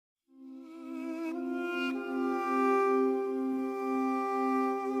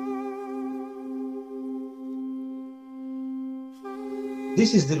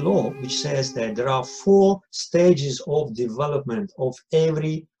This is the law which says that there are 4 stages of development of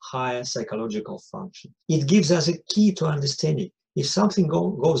every higher psychological function. It gives us a key to understanding. If something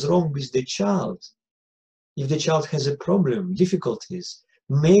goes wrong with the child, if the child has a problem, difficulties,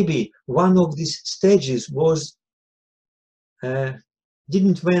 maybe one of these stages was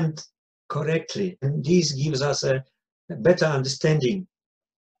didn't went correctly, and this gives us a better understanding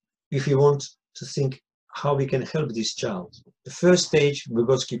if we want to think how we can help this child. The first stage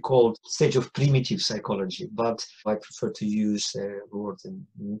Vygotsky called stage of primitive psychology, but I prefer to use the word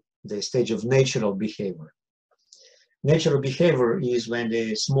in the stage of natural behavior. Natural behavior is when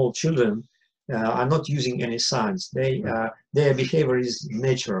the small children are not using any science. Their behavior is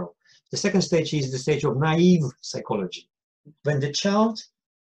natural. The second stage is the stage of naive psychology, when the child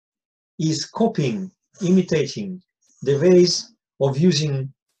is copying, imitating the ways of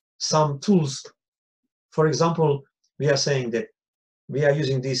using some tools. For example, we are saying that we are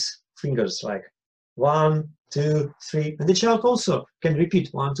using these fingers like 1, 2, 3, and the child also can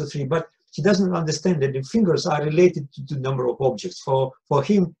repeat 1, 2, 3, but he doesn't understand that the fingers are related to the number of objects. For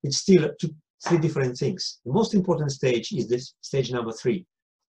him, it's still 3 different things. The most important stage is this stage number 3.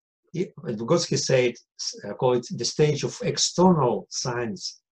 Vygotsky said, call it the stage of external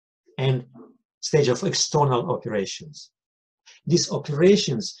science and stage of external operations. These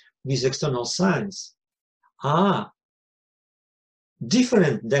operations with external science are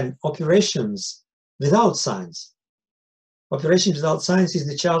different than operations without science. Operations without science is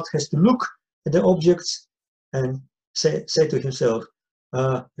the child has to look at the objects and say to himself,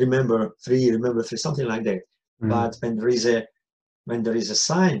 remember 3, something like that. But when there is a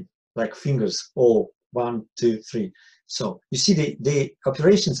sign like fingers, or 1, 2, 3. So you see the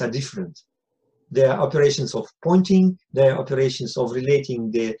operations are different. They are operations of pointing, they are operations of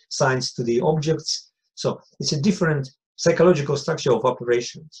relating the signs to the objects. So it's a different psychological structure of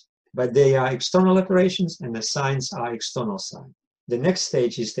operations, but they are external operations and the signs are external signs. The next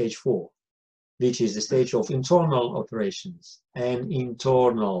stage is stage 4, which is the stage of internal operations and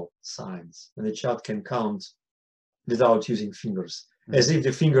internal signs. And the child can count without using fingers, as if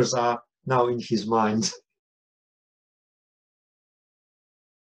the fingers are now in his mind.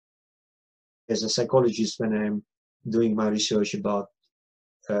 As a psychologist, when I'm doing my research about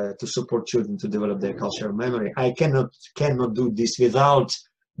to support children to develop their cultural memory, I cannot do this without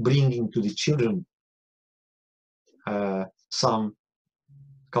bringing to the children some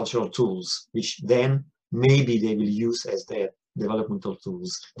cultural tools, which then maybe they will use as their developmental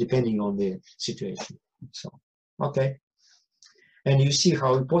tools, depending on the situation. So, okay. And you see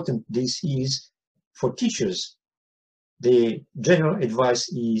how important this is for teachers. The general advice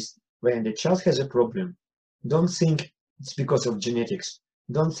is, when the child has a problem, don't think it's because of genetics.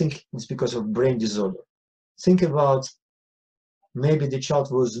 Don't think it's because of brain disorder. Think about maybe the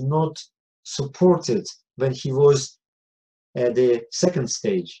child was not supported when he was at the second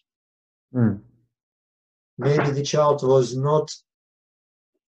stage. Maybe the child was not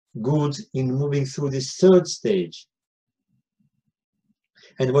good in moving through this third stage.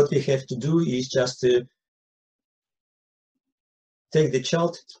 And what we have to do is just to take the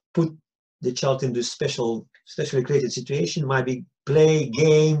child, put the child into specially created situation, might be play,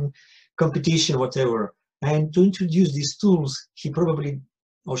 game, competition, whatever, and to introduce these tools he probably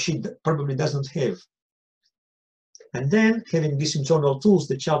or she probably doesn't have. And then, having these internal tools,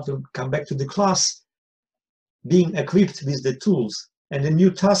 the child will come back to the class being equipped with the tools, and the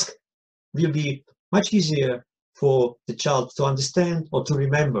new task will be much easier for the child to understand or to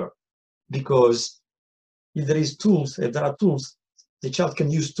remember, because if there are tools, the child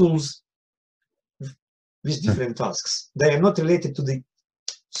can use tools with different tasks. They are not related to the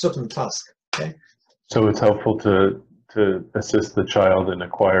certain task. Okay? So it's helpful to assist the child in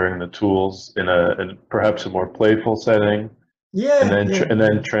acquiring the tools in perhaps a more playful setting. Yeah. And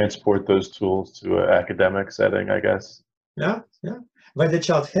then transport those tools to an academic setting, I guess. Yeah. When the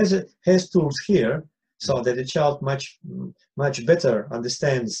child has tools here, so that the child much better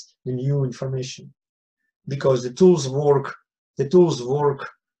understands the new information, because the tools work.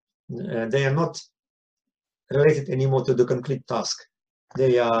 They are not related anymore to the concrete task.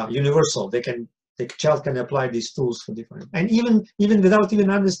 They are universal. The child can apply these tools for different, and even without even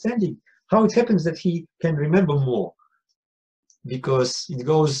understanding how it happens that he can remember more, because it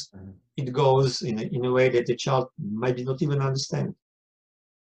goes in a way that the child might not even understand.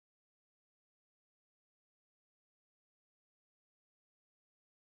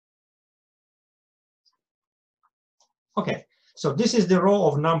 Okay, so this is the row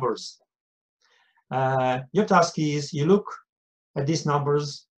of numbers. Your task is, you look at these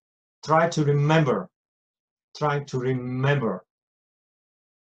numbers, try to remember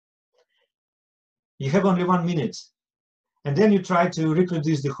You have only 1 minute. And then you try to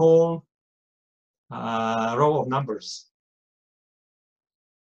reproduce the whole row of numbers.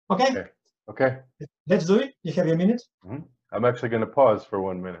 Okay? Okay. Let's do it. You have your minute? I'm actually going to pause for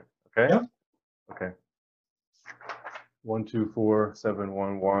 1 minute. Okay? Yeah. Okay. 1, 2, 4, 7,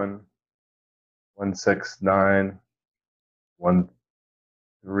 1, 1, 1, 6, 9, 1,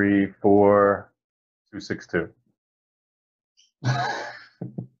 3, 4, 2, 6, 2.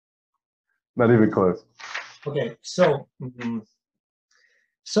 Not even close. Okay, so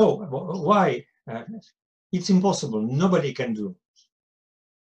why? It's impossible. Nobody can do.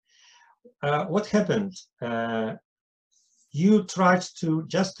 What happened? You tried to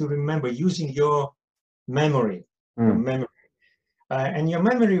just to remember using your memory, and your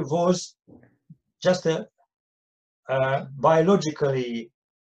memory was just a biologically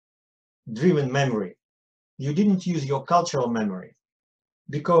driven memory. You didn't use your cultural memory,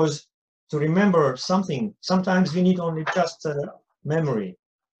 because to remember something, sometimes you need only just memory.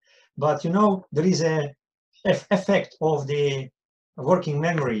 But you know, there is a effect of the working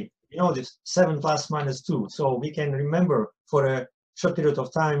memory. You know, this 7 plus minus 2. So we can remember for a short period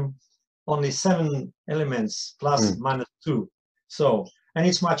of time only 7 elements plus minus 2. So, and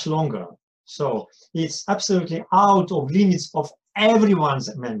it's much longer. So it's absolutely out of limits of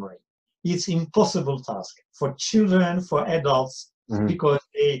everyone's memory. It's impossible task for children, for adults, because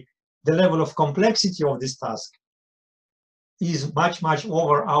the level of complexity of this task is much, much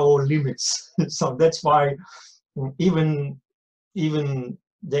over our limits. So that's why even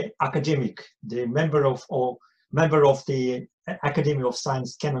the academic, the member of the Academy of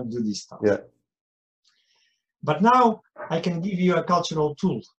Science cannot do this stuff. Yeah. But now I can give you a cultural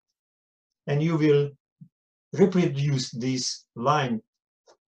tool, and you will reproduce this line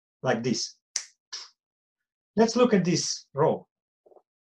like this. Let's look at this row.